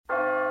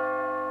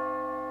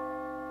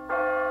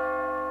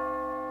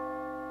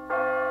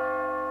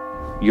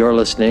You're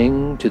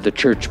listening to the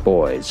Church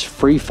Boys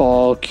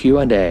FREEFALL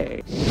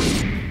Q&A.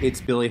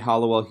 It's Billy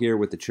Hollowell here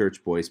with the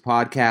Church Boys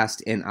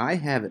podcast, and I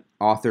have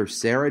author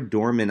Sara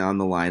Dormon on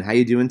the line. How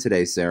you doing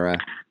today, Sara?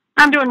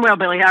 I'm doing well,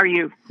 Billy. How are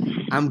you?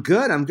 I'm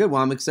good.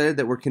 Well, I'm excited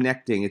that we're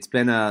connecting. It's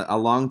been a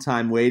long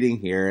time waiting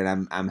here,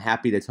 and I'm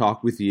happy to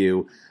talk with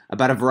you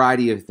about a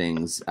variety of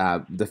things.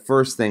 The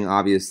first thing,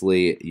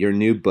 obviously, your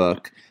new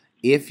book,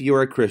 If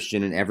You're a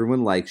Christian and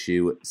Everyone Likes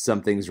You,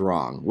 Something's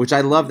Wrong, which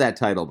I love that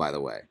title, by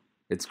the way.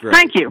 It's great.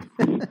 Thank you.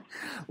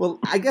 Well,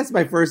 I guess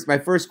my first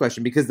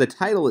question, because the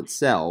title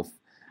itself,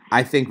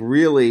 I think,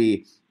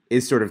 really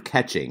is sort of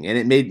catching. And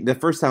it made the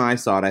first time I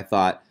saw it, I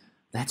thought,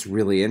 that's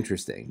really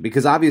interesting.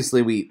 Because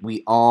obviously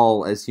we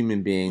all, as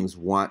human beings,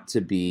 want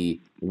to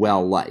be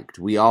well-liked.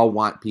 We all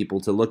want people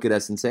to look at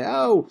us and say,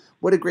 oh,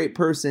 what a great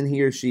person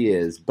he or she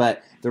is.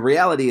 But the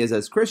reality is,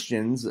 as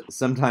Christians,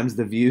 sometimes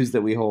the views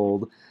that we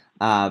hold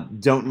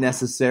don't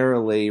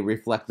necessarily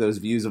reflect those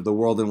views of the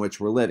world in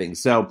which we're living.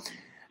 So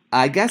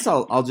I guess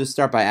I'll just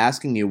start by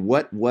asking you,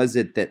 what was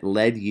it that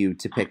led you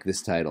to pick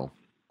this title?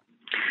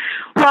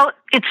 Well,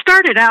 it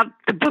started out,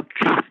 the book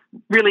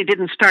really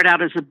didn't start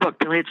out as a book,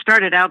 Billy. It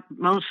started out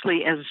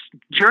mostly as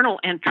journal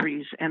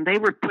entries, and they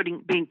were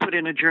being put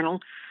in a journal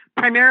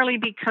primarily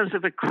because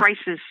of a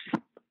crisis,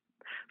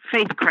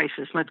 faith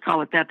crisis, let's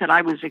call it that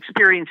I was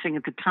experiencing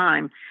at the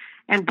time.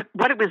 And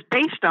what it was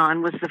based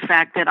on was the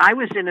fact that I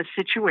was in a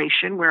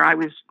situation where I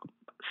was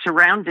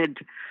surrounded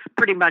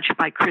pretty much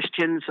by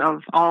Christians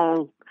of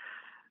all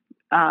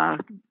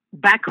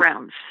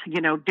backgrounds,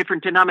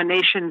 different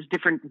denominations,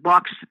 different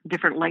walks,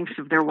 different lengths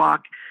of their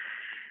walk.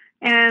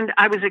 And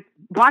I was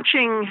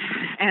watching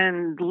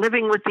and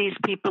living with these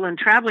people and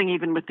traveling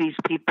even with these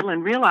people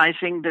and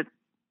realizing that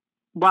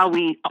while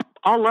we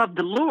all loved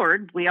the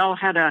Lord, we all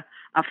had a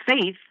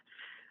faith.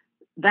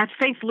 That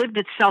faith lived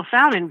itself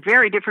out in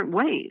very different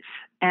ways.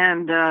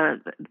 And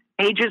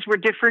ages were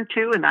different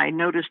too. And I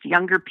noticed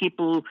younger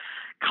people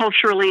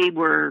culturally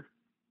were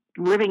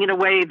living in a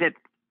way that,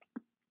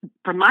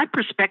 from my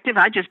perspective,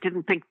 I just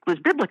didn't think was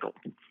biblical.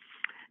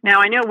 Now,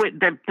 I know what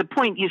the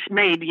point you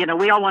made,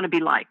 we all want to be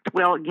liked.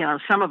 Well,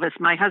 some of us,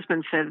 my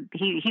husband said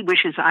he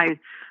wishes I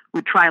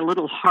would try a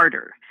little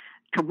harder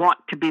to want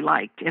to be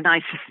liked. And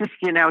I said,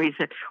 he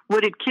said,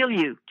 would it kill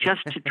you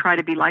just to try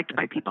to be liked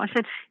by people? I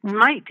said,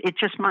 it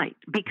just might,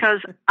 because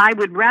I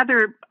would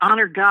rather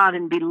honor God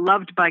and be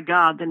loved by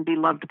God than be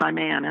loved by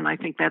man. And I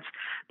think that's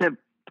the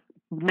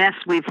mess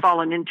we've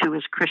fallen into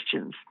as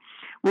Christians.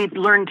 We've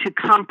learned to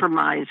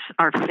compromise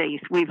our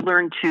faith. We've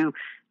learned to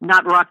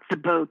not rock the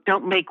boat,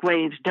 don't make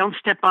waves, don't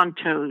step on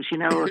toes.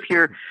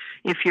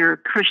 If your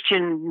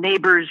Christian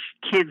neighbor's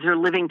kids are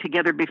living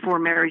together before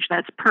marriage,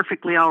 that's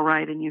perfectly all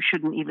right, and you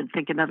shouldn't even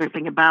think another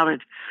thing about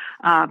it.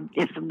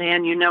 If the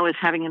man is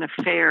having an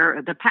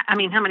affair, how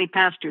many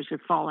pastors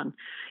have fallen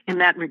in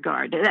that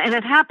regard? And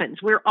it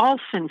happens. We're all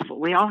sinful.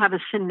 We all have a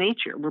sin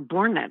nature. We're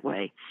born that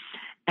way.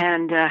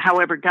 And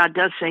however, God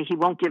does say he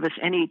won't give us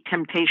any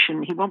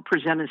temptation. He won't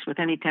present us with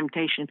any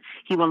temptation.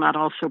 He will not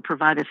also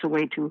provide us a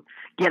way to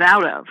get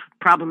out of.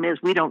 Problem is,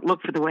 we don't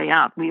look for the way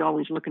out. We're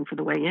always looking for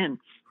the way in.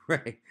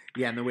 Right.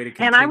 Yeah, and the way to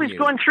continue. And I was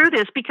going through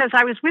this because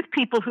I was with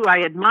people who I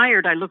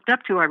admired, I looked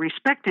up to, I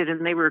respected,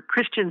 and they were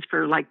Christians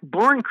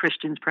born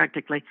Christians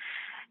practically.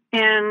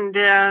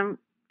 And,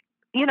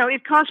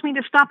 it caused me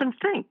to stop and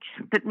think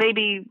that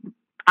maybe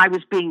I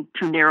was being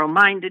too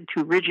narrow-minded,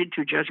 too rigid,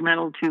 too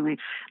judgmental, too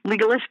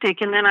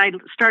legalistic. And then I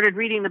started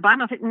reading the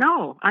Bible. I thought,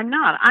 no, I'm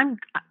not.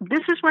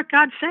 This is what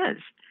God says,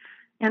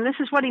 and this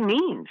is what he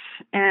means.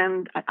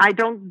 And I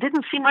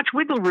didn't see much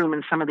wiggle room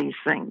in some of these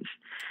things.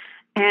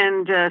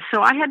 And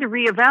so I had to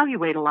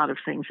reevaluate a lot of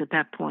things at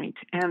that point.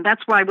 And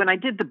that's why when I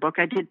did the book,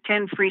 I did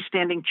 10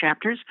 freestanding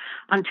chapters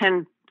on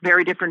 10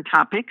 very different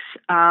topics.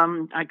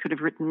 I could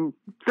have written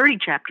 30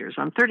 chapters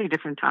on 30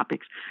 different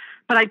topics.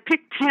 But I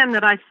picked 10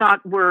 that I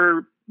thought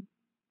were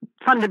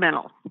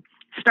fundamental,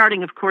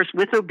 starting, of course,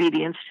 with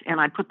obedience.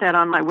 And I put that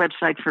on my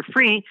website for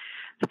free,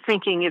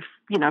 thinking if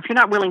you're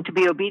not willing to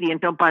be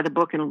obedient, don't buy the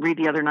book and read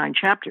the other 9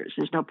 chapters.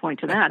 There's no point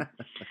to that.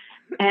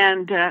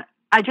 And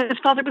I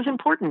just felt it was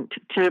important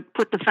to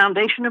put the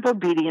foundation of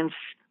obedience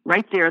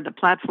right there, the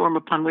platform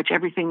upon which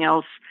everything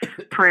else,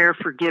 prayer,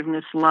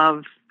 forgiveness,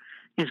 love,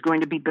 is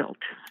going to be built.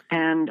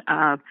 And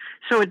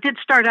so it did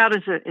start out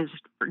as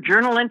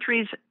journal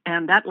entries,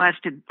 and that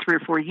lasted 3 or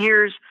 4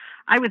 years.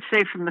 I would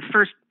say from the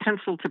first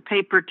pencil to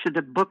paper to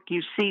the book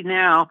you see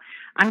now,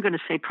 I'm going to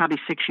say probably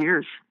 6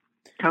 years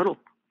total.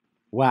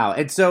 Wow.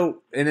 And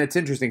it's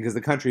interesting because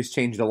the country's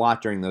changed a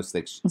lot during those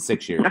 6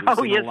 years. We've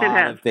seen yes, a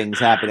lot of things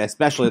happen,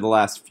 especially the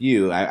last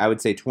few. I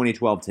would say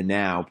 2012 to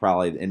now,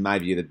 probably, in my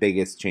view, the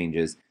biggest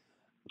changes,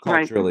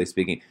 culturally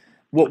speaking.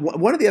 Well,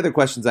 one of the other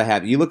questions I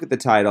have, you look at the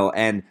title,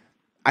 and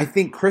I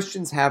think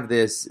Christians have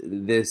this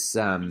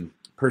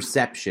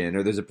perception,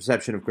 or there's a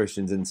perception of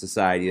Christians in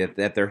society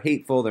that they're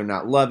hateful, they're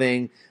not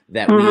loving,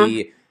 that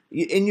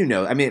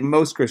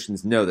most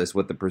Christians know this,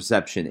 what the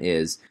perception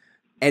is.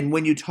 And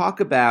when you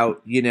talk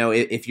about,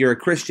 if you're a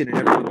Christian and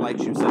everyone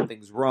likes you,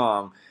 something's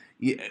wrong,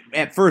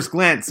 at first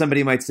glance,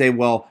 somebody might say,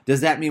 well, does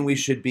that mean we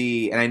should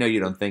be, and I know you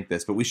don't think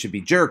this, but we should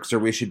be jerks or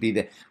we should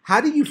be how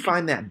do you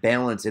find that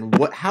balance and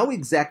how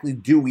exactly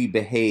do we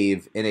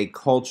behave in a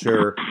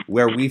culture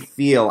where we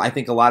feel, I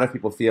think a lot of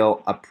people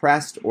feel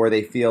oppressed or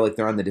they feel like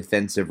they're on the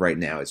defensive right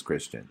now as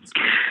Christians?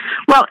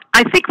 Well,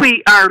 I think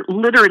we are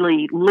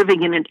literally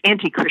living in an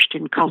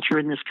anti-Christian culture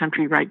in this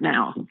country right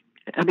now.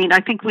 I mean,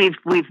 I think we've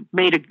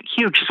made a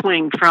huge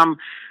swing from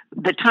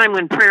the time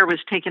when prayer was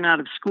taken out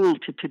of school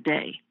to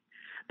today.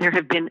 There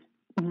have been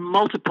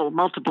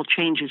multiple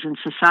changes in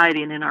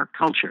society and in our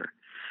culture,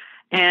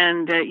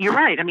 and you're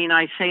right. I mean,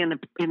 I say in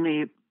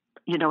the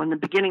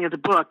beginning of the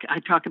book, I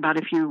talk about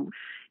if you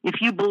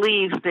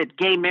believe that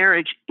gay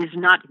marriage is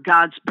not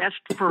God's best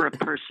for a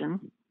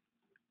person,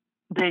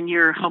 then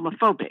you're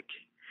homophobic,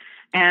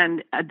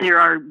 and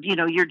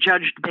you're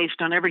judged based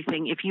on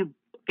everything. If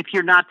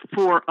you're not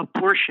for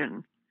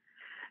abortion,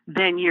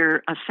 then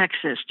you're a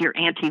sexist. You're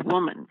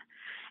anti-woman.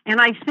 And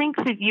I think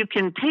that you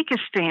can take a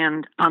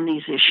stand on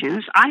these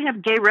issues. I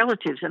have gay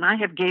relatives and I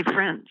have gay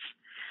friends,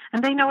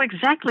 and they know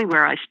exactly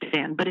where I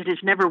stand, but it has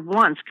never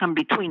once come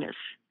between us.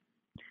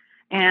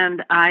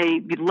 And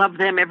I love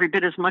them every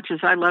bit as much as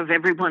I love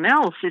everyone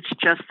else. It's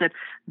just that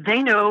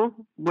they know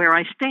where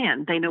I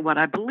stand. They know what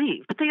I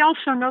believe, but they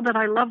also know that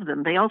I love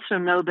them. They also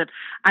know that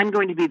I'm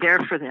going to be there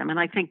for them. And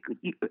I think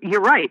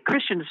you're right.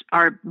 Christians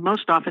are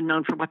most often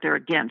known for what they're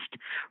against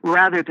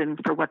rather than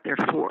for what they're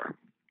for.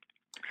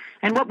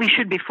 And what we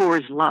should be for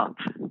is love.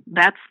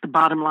 That's the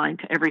bottom line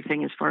to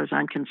everything as far as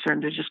I'm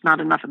concerned. There's just not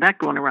enough of that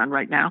going around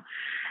right now.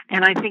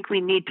 And I think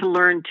we need to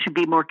learn to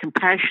be more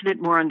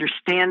compassionate, more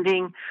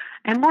understanding,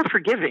 and more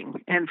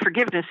forgiving. And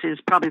forgiveness is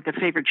probably the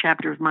favorite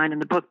chapter of mine in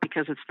the book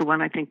because it's the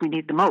one I think we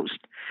need the most.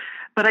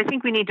 But I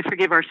think we need to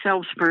forgive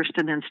ourselves first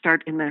and then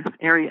start in the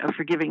area of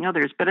forgiving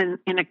others. But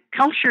in a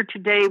culture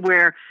today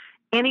where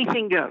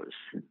anything goes,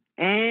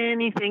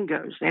 anything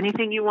goes.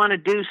 Anything you want to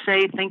do,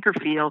 say, think, or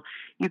feel,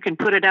 you can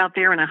put it out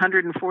there in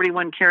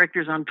 141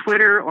 characters on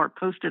Twitter or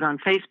post it on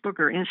Facebook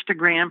or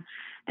Instagram.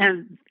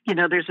 And,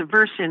 there's a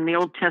verse in the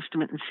Old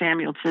Testament in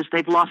Samuel that says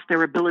they've lost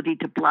their ability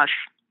to blush.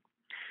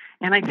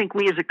 And I think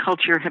we as a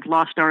culture have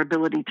lost our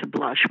ability to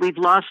blush.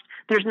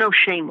 There's no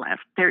shame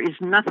left. There is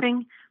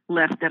nothing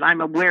left that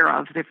I'm aware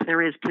of, if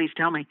there is, please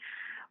tell me,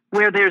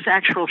 where there's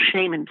actual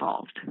shame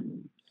involved.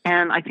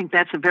 And I think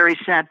that's a very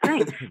sad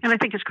thing. And I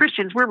think as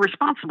Christians, we're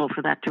responsible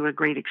for that to a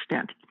great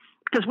extent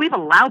because we've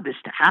allowed this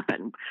to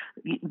happen.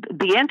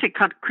 The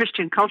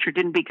anti-Christian culture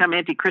didn't become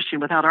anti-Christian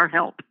without our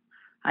help.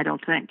 I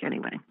don't think,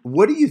 anyway.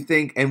 What do you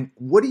think, and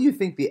what do you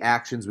think the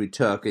actions we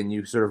took, and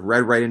you sort of read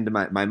right into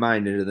my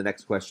mind into the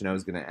next question I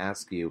was going to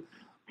ask you,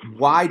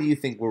 why do you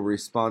think we're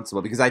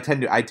responsible? Because I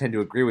tend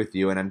to agree with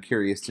you, and I'm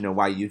curious to know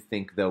why you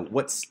think, though,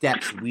 what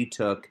steps we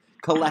took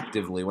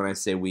collectively, when I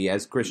say we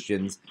as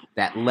Christians,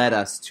 that led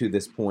us to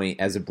this point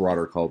as a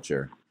broader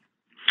culture.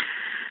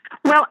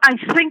 Well, I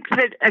think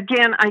that,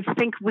 again,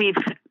 we've,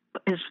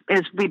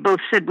 as we both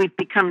said, we've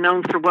become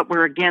known for what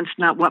we're against,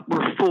 not what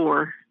we're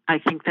for. I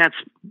think that's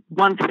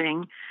one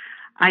thing.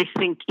 I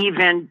think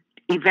evangelism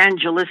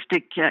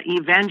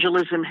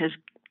has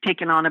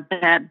taken on a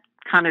bad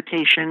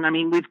connotation. I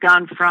mean, we've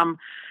gone from,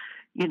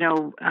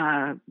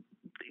 the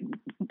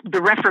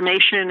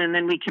Reformation, and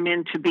then we come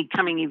into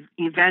becoming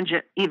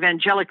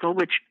evangelical,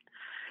 which,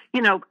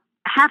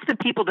 half the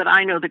people that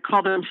I know that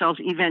call themselves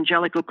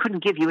evangelical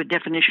couldn't give you a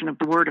definition of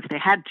the word if they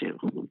had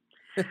to.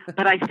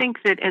 But I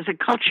think that as a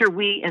culture,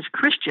 we as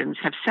Christians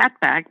have sat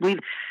back. We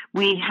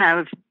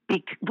are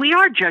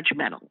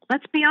judgmental.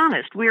 Let's be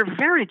honest. We're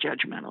very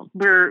judgmental.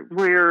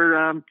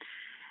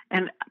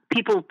 And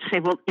people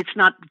say, well, it's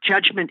not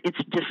judgment, it's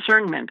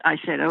discernment. I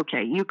said,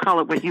 okay, you call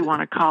it what you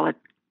want to call it.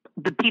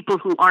 The people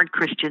who aren't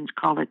Christians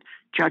call it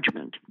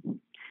judgment.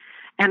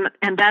 And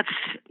that's,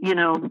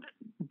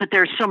 but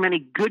there's so many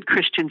good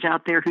Christians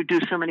out there who do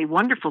so many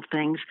wonderful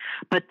things,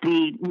 but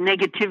the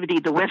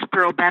negativity, the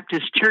Westboro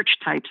Baptist Church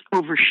types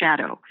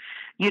overshadow.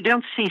 You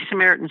don't see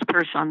Samaritan's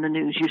Purse on the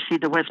news, you see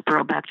the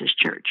Westboro Baptist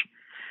Church.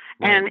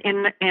 Right.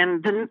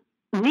 And the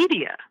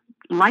media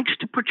likes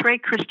to portray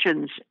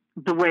Christians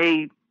the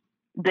way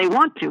they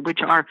want to,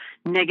 which are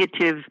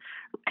negative,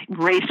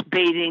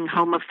 race-baiting,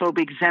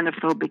 homophobic,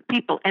 xenophobic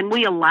people, and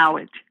we allow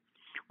it.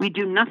 We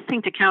do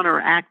nothing to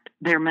counteract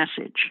their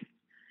message.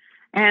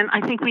 And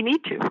I think we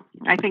need to.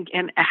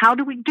 And how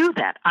do we do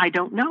that? I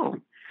don't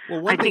know.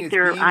 Well, I think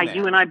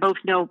you and I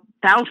both know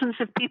thousands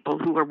of people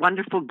who are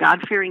wonderful,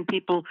 God-fearing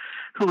people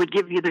who would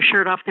give you the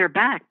shirt off their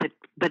back. But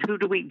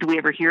do we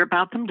ever hear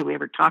about them? Do we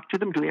ever talk to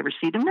them? Do we ever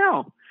see them?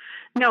 No,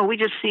 we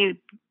just see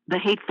the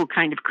hateful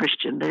kind of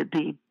Christian,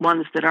 the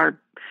ones that are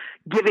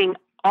giving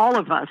all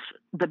of us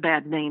the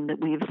bad name that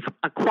we've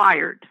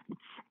acquired.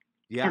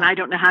 Yeah. And I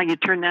don't know how you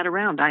turn that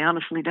around. I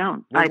honestly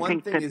don't. Well, I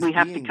think that we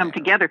have to come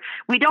together.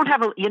 We don't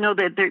have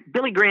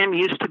Billy Graham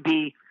used to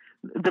be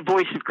the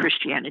voice of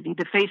Christianity,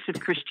 the face of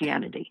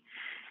Christianity.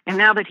 And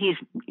now that he's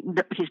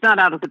not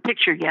out of the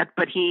picture yet,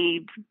 but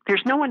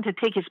there's no one to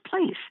take his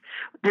place.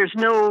 There's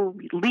no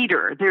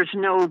leader. There's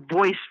no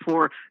voice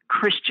for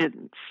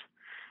Christians.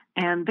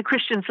 And the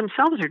Christians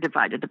themselves are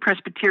divided. The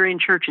Presbyterian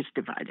Church is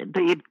divided.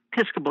 The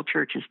Episcopal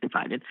Church is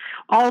divided.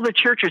 All the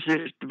churches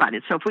are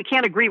divided. So if we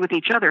can't agree with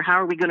each other, how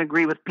are we going to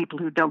agree with people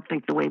who don't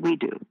think the way we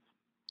do?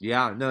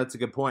 Yeah, no, that's a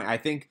good point. I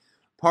think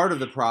part of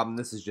the problem,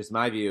 this is just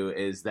my view,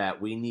 is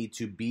that we need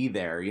to be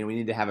there. We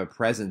need to have a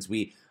presence.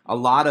 A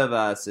lot of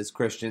us as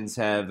Christians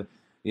have,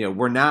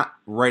 we're not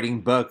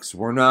writing books.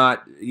 We're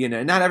not,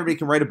 not everybody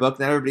can write a book.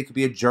 Not everybody could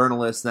be a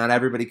journalist. Not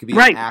everybody could be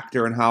an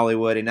actor in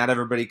Hollywood, and not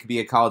everybody could be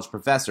a college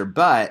professor.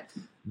 But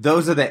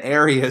those are the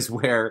areas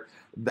where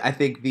I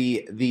think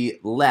the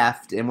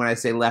left, and when I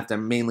say left,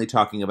 I'm mainly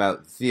talking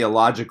about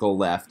theological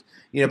left,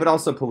 but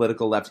also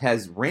political left,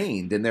 has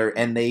reigned,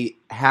 and they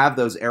have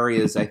those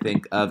areas, I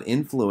think, of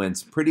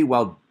influence pretty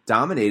well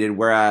dominated,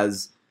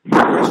 whereas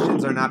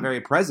Christians are not very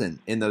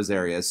present in those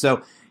areas.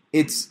 So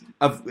it's,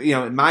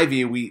 in my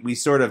view, we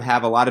sort of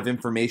have a lot of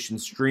information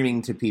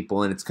streaming to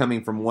people, and it's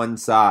coming from one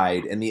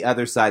side, and the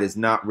other side is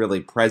not really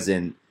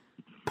present,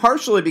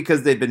 partially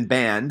because they've been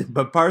banned,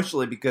 but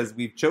partially because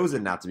we've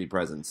chosen not to be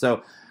present.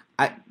 So,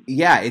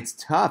 it's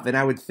tough, and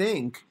I would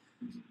think,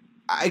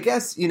 I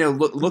guess,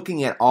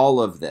 looking at all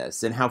of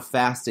this and how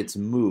fast it's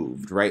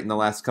moved, right, in the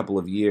last couple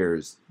of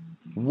years,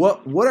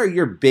 what are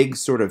your big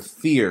sort of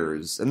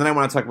fears? And then I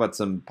want to talk about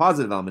some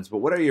positive elements, but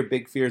what are your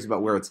big fears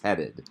about where it's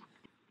headed?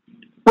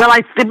 Well,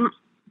 I think,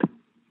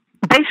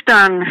 based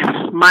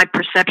on my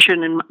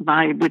perception,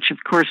 and which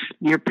of course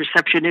your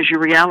perception is your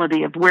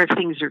reality of where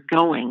things are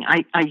going,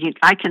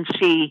 I can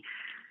see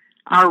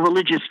our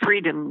religious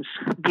freedoms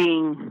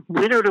being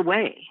withered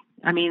away.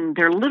 I mean,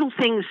 there are little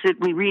things that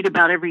we read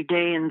about every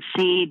day and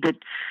see that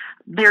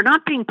they're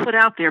not being put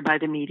out there by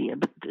the media,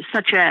 but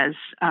such as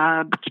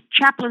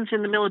chaplains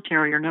in the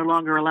military are no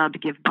longer allowed to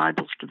give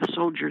Bibles to the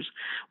soldiers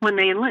when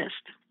they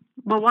enlist.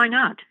 Well, why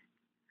not?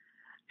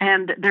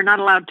 And they're not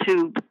allowed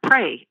to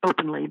pray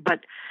openly.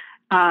 But,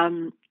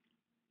 the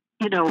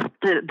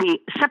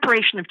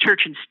separation of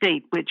church and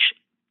state, which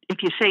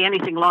if you say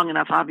anything long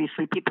enough,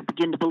 obviously people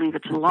begin to believe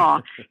it's a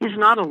law, is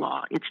not a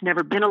law. It's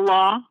never been a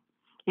law.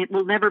 It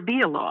will never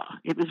be a law.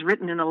 It was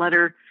written in a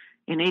letter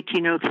in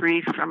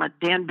 1803 from a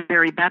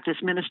Danbury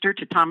Baptist minister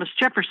to Thomas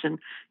Jefferson,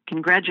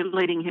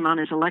 congratulating him on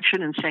his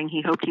election and saying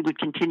he hoped he would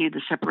continue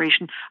the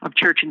separation of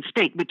church and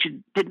state, which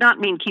did not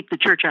mean keep the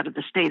church out of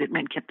the state. It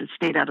meant keep the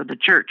state out of the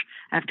church.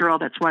 After all,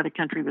 that's why the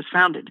country was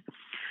founded.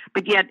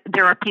 But yet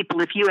there are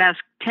people, if you ask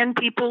 10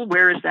 people,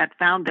 where is that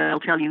found? They'll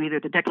tell you either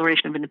the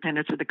Declaration of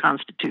Independence or the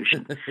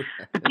Constitution.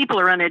 The people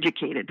are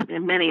uneducated,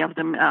 and many of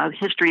them,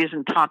 history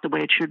isn't taught the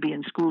way it should be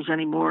in schools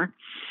anymore.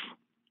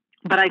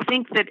 But I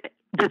think that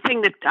the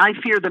thing that I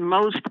fear the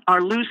most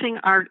are losing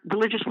our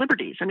religious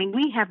liberties. I mean,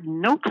 we have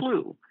no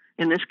clue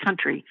in this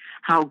country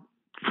how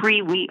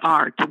free we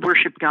are to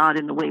worship God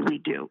in the way we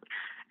do.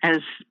 As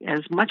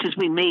much as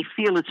we may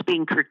feel it's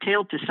being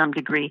curtailed to some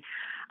degree,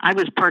 I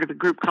was part of a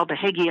group called the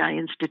Haggai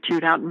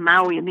Institute out in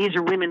Maui, and these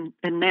are women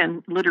and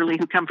men, literally,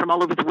 who come from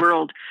all over the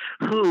world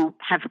who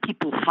have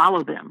people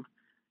follow them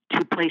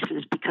to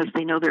places because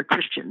they know they're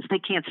Christians. They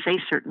can't say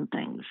certain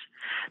things.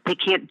 They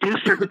can't do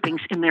certain things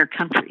in their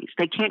countries.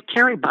 They can't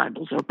carry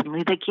Bibles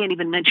openly. They can't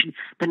even mention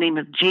the name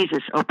of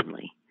Jesus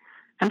openly.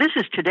 And this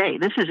is today.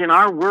 This is in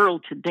our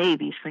world today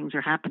these things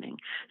are happening.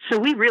 So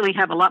we really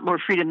have a lot more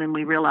freedom than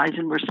we realize,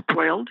 and we're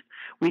spoiled.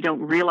 We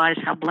don't realize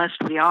how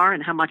blessed we are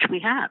and how much we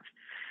have.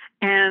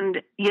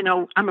 And,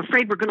 I'm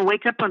afraid we're going to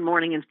wake up one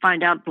morning and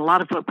find out a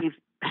lot of what we've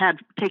had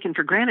taken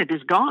for granted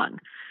is gone.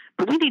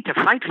 But we need to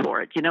fight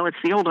for it. It's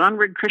the old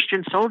onward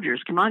Christian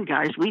soldiers. Come on,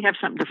 guys. We have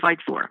something to fight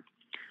for.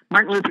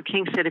 Martin Luther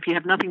King said, if you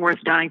have nothing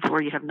worth dying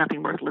for, you have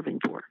nothing worth living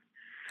for.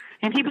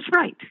 And he was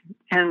right.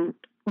 And,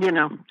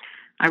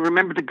 I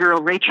remember the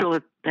girl, Rachel,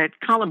 at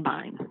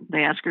Columbine.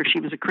 They asked her if she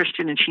was a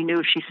Christian, and she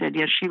knew if she said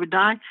yes, she would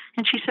die.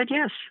 And she said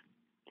yes.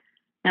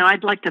 Now,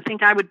 I'd like to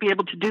think I would be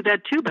able to do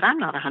that too, but I'm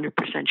not 100%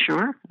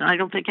 sure. I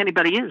don't think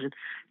anybody is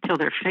until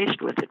they're faced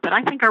with it. But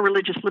I think our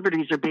religious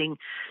liberties are being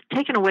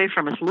taken away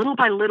from us little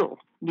by little.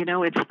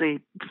 It's the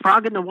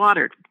frog in the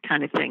water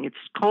kind of thing. It's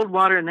cold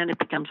water, and then it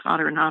becomes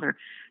hotter and hotter.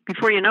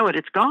 Before you know it,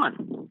 it's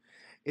gone.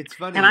 It's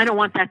funny. And I don't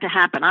want that to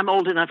happen. I'm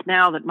old enough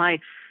now that as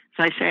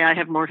I say, I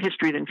have more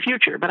history than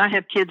future, but I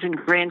have kids and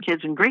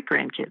grandkids and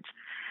great-grandkids.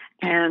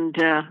 And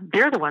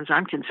they're the ones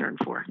I'm concerned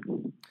for.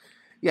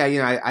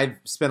 Yeah, I've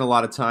spent a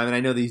lot of time, and I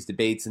know these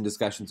debates and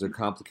discussions are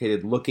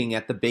complicated, looking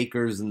at the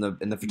bakers and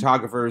the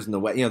photographers and the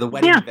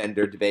wedding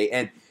vendor debate.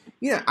 And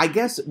I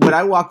guess what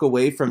I walk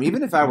away from,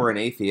 even if I were an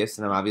atheist,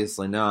 and I'm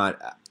obviously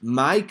not,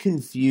 my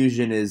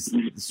confusion is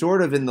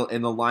sort of in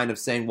the line of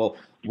saying, well,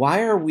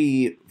 why are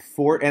we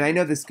and I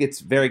know this gets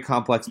very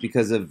complex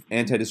because of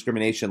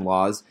anti-discrimination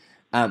laws,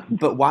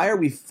 but why are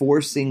we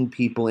forcing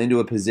people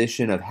into a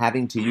position of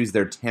having to use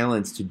their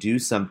talents to do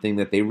something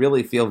that they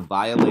really feel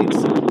violates?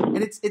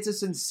 And it's a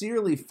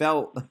sincerely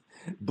felt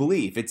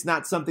belief. It's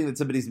not something that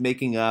somebody's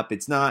making up.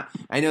 It's not.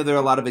 I know there are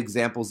a lot of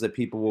examples that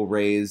people will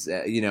raise.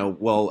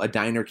 Well, a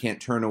diner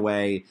can't turn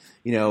away,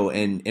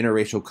 an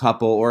interracial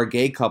couple or a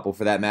gay couple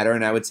for that matter.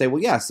 And I would say,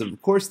 well, yes,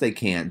 of course they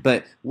can.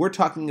 But we're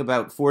talking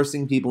about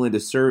forcing people into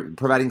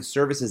providing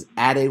services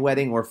at a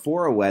wedding or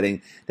for a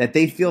wedding that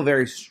they feel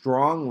very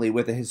strongly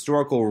with a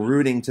historical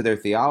rooting to their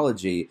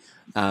theology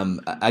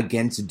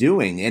against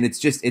doing. And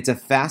it's a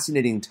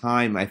fascinating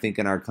time, I think,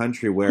 in our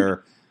country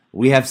where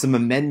we have some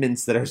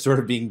amendments that are sort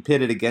of being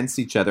pitted against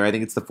each other. I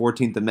think it's the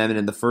 14th Amendment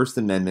and the First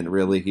Amendment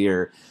really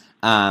here.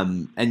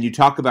 And you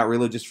talk about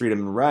religious freedom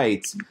and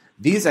rights.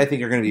 These, I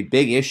think, are going to be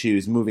big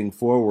issues moving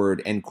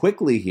forward and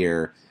quickly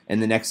here in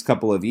the next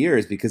couple of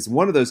years, because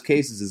one of those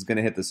cases is going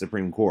to hit the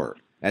Supreme Court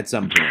at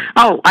some point.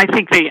 Oh, I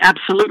think they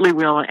absolutely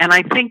will. And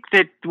I think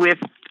that with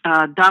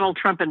Donald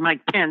Trump and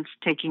Mike Pence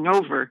taking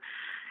over,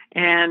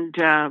 and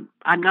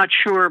I'm not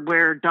sure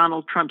where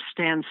Donald Trump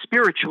stands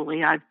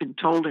spiritually. I've been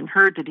told and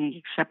heard that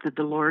he accepted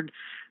the Lord,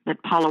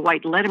 that Paula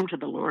White led him to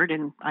the Lord,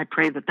 and I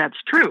pray that that's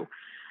true.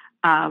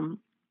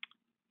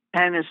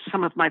 And as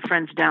some of my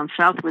friends down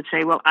south would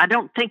say, well, I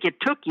don't think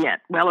it took yet.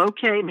 Well,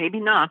 okay, maybe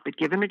not, but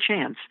give him a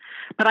chance.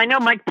 But I know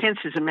Mike Pence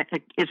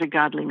is a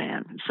godly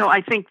man. So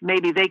I think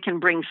maybe they can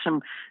bring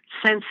some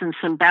sense and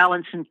some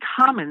balance, and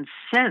common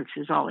sense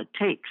is all it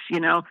takes,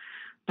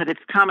 But if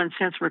common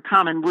sense were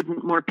common,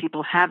 wouldn't more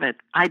people have it?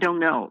 I don't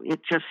know.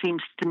 It just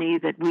seems to me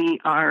that we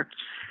are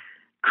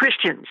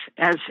Christians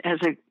as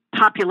a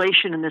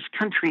population in this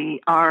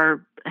country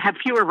have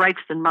fewer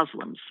rights than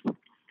Muslims.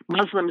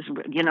 Muslims,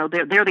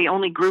 they're the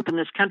only group in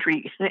this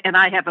country, and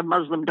I have a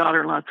Muslim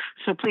daughter-in-law,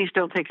 so please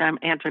don't think I'm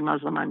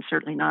anti-Muslim. I'm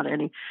certainly not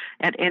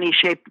at any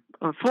shape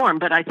or form,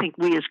 but I think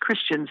we as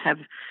Christians have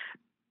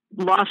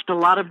lost a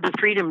lot of the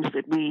freedoms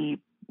that we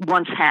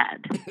once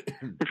had.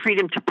 The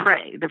freedom to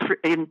pray,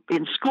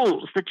 in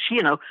schools,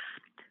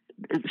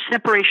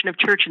 separation of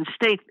church and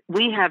state.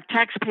 We have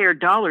taxpayer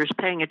dollars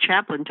paying a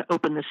chaplain to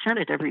open the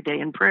Senate every day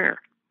in prayer.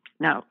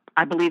 Now,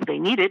 I believe they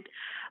need it,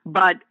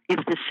 but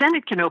if the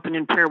Senate can open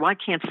in prayer, why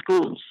can't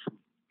schools?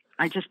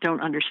 I just don't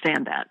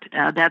understand that.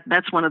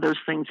 That's one of those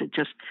things that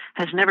just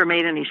has never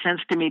made any sense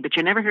to me, but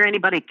you never hear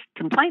anybody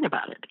complain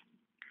about it.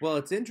 Well,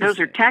 it's interesting. Those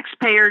are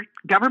taxpayer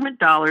government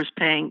dollars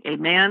paying a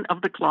man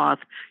of the cloth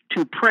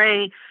to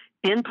pray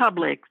in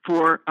public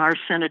for our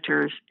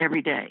senators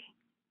every day.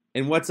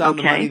 And what's on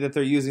the money that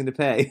they're using to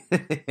pay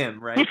him,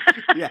 right?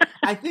 Yeah.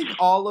 I think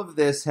all of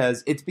this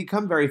it's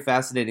become very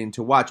fascinating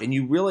to watch, and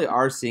you really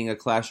are seeing a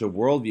clash of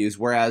worldviews,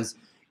 whereas,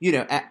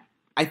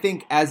 I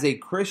think as a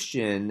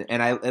Christian,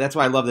 and that's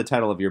why I love the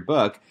title of your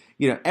book,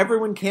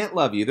 everyone can't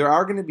love you. There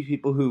are going to be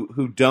people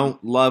who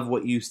don't love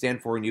what you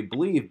stand for and you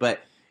believe,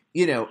 but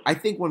I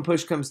think when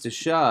push comes to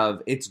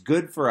shove, it's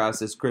good for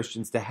us as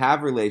Christians to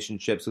have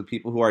relationships with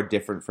people who are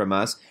different from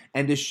us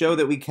and to show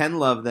that we can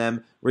love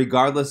them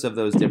regardless of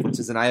those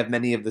differences. And I have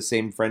many of the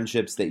same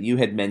friendships that you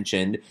had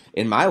mentioned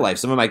in my life.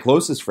 Some of my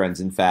closest friends,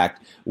 in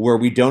fact, where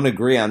we don't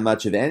agree on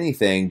much of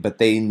anything, but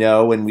they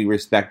know and we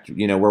respect,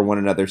 where one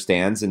another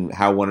stands and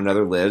how one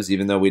another lives,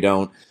 even though we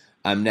don't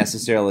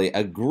necessarily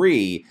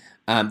agree.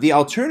 The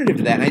alternative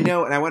to that, and I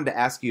know, and I wanted to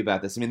ask you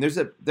about this. I mean,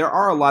 there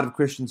are a lot of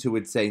Christians who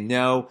would say,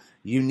 no,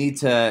 you need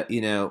to,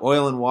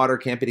 oil and water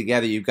can't be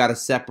together. You've got to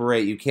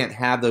separate. You can't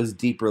have those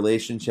deep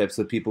relationships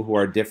with people who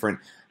are different.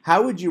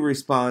 How would you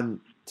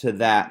respond to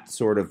that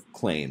sort of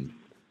claim?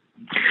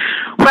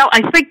 Well,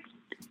 I think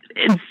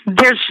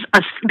there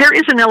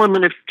is an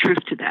element of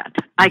truth to that.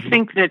 I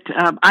think that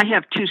I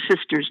have two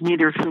sisters,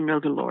 neither of whom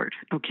know the Lord.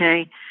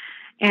 Okay.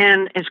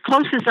 And as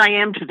close as I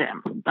am to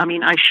them, I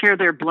mean, I share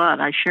their blood,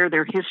 I share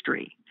their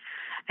history.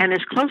 And as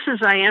close as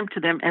I am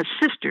to them as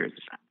sisters,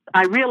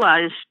 I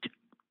realized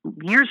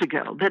years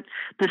ago that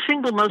the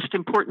single most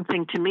important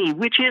thing to me,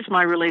 which is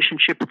my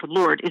relationship with the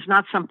Lord, is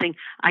not something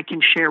I can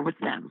share with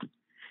them.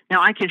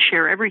 Now, I can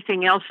share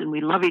everything else, and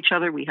we love each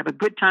other, we have a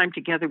good time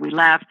together, we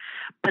laugh.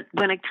 But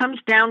when it comes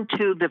down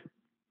to the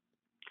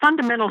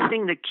fundamental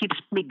thing that keeps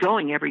me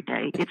going every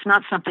day, it's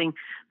not something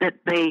that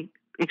they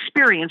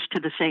experience to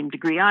the same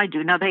degree I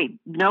do. Now, they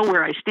know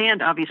where I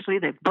stand, obviously.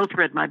 They've both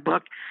read my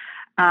book,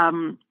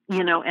 and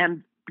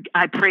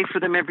I pray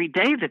for them every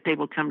day that they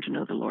will come to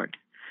know the Lord.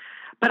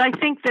 But I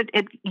think that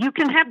you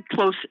can have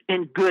close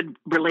and good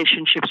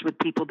relationships with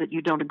people that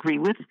you don't agree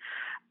with,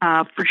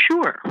 for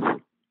sure.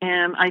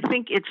 And I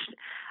think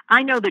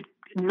I know that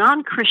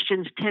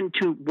non-Christians tend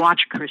to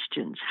watch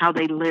Christians, how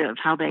they live,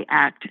 how they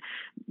act,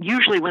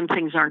 usually when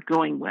things aren't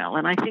going well.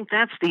 And I think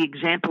that's the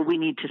example we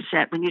need to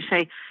set. When you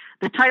say,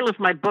 the title of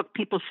my book,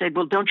 people said,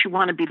 well, don't you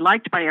want to be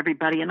liked by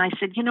everybody? And I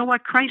said, you know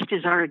what? Christ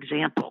is our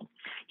example.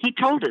 He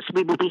told us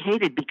we will be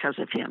hated because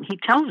of him. He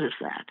tells us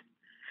that.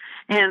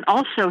 And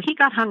also, he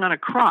got hung on a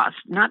cross,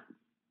 not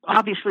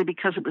obviously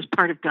because it was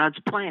part of God's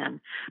plan,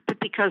 but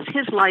because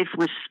his life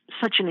was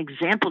such an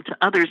example to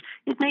others,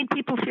 it made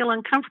people feel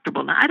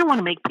uncomfortable. Now, I don't want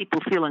to make people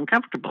feel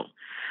uncomfortable,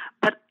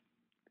 but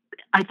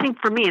I think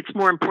for me, it's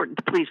more important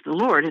to please the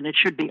Lord, and it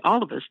should be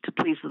all of us to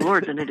please the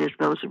Lord than it is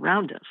those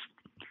around us.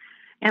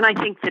 And I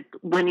think that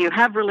when you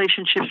have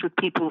relationships with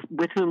people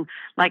with whom,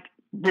 like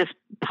this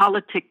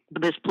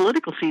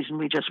political season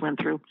we just went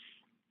through,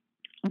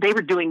 they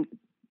were doing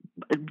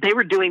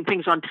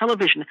things on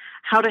television,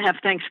 how to have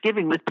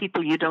Thanksgiving with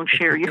people you don't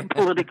share your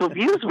political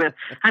views with.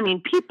 I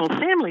mean,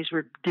 families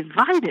were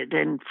divided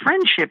and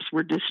friendships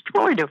were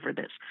destroyed over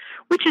this,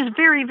 which is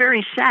very,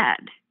 very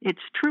sad.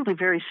 It's truly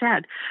very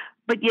sad.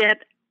 But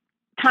yet,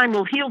 time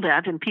will heal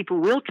that and people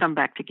will come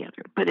back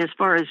together. But as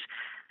far as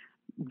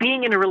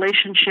being in a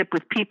relationship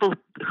with people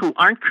who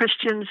aren't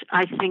Christians,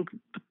 I think,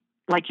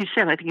 like you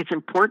said, I think it's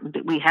important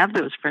that we have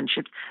those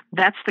friendships.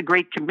 That's the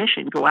Great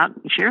Commission. Go out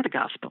and share the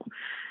gospel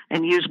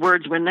and use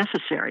words when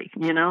necessary.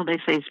 You know, they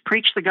say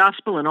preach the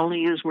gospel and only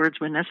use words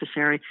when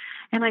necessary.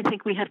 And I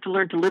think we have to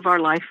learn to live our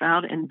life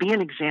out and be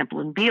an example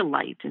and be a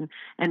light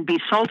and be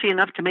salty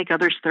enough to make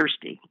others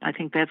thirsty. I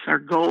think that's our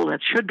goal.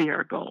 That should be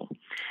our goal.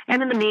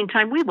 And in the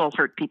meantime, we will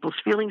hurt people's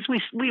feelings.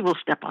 We will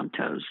step on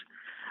toes.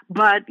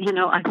 But, you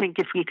know, I think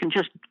if we can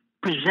just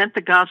present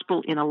the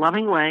gospel in a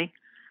loving way,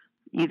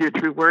 either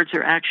through words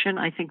or action,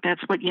 I think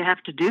that's what you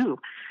have to do.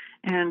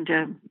 And,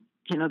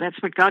 you know,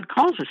 that's what God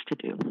calls us to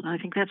do. I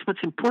think that's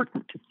what's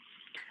important.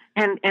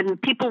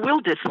 And people will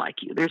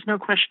dislike you. There's no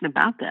question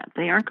about that.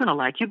 They aren't going to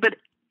like you. But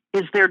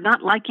is their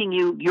not liking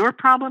you your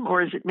problem,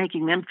 or is it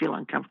making them feel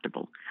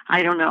uncomfortable?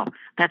 I don't know.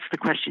 That's the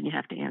question you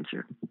have to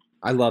answer.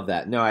 I love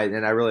that. No, I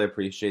really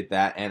appreciate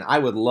that. And I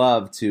would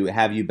love to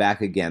have you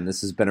back again. This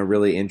has been a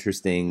really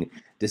interesting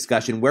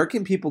discussion. Where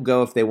can people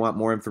go if they want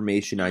more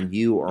information on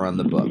you or on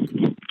the book?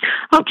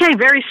 Okay,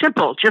 very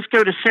simple. Just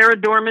go to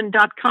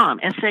saradormon.com,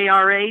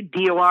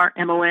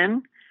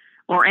 SARADORMON,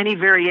 or any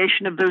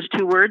variation of those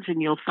two words,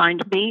 and you'll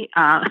find me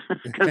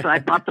because I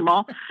bought them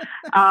all.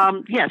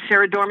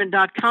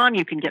 saradormon.com.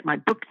 You can get my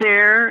book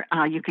there.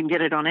 You can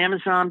get it on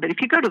Amazon. But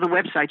if you go to the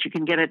website, you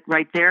can get it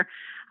right there.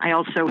 I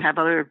also have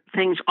other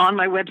things on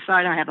my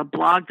website. I have a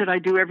blog that I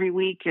do every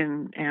week,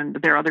 and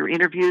there are other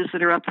interviews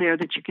that are up there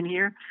that you can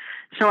hear.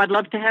 So I'd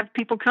love to have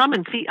people come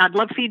and I'd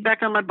love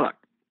feedback on my book.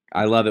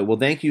 I love it. Well,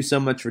 thank you so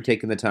much for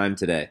taking the time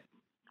today.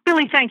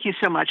 Billy, thank you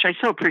so much. I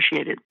so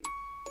appreciate it.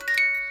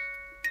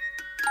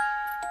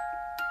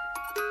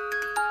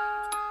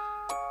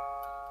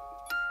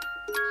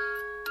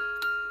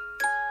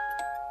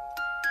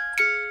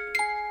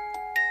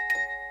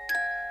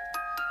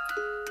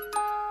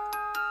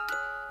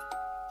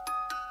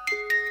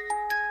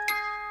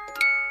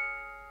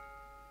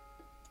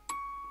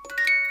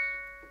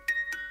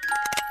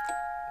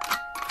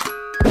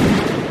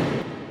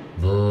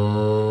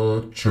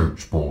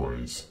 Church Boy.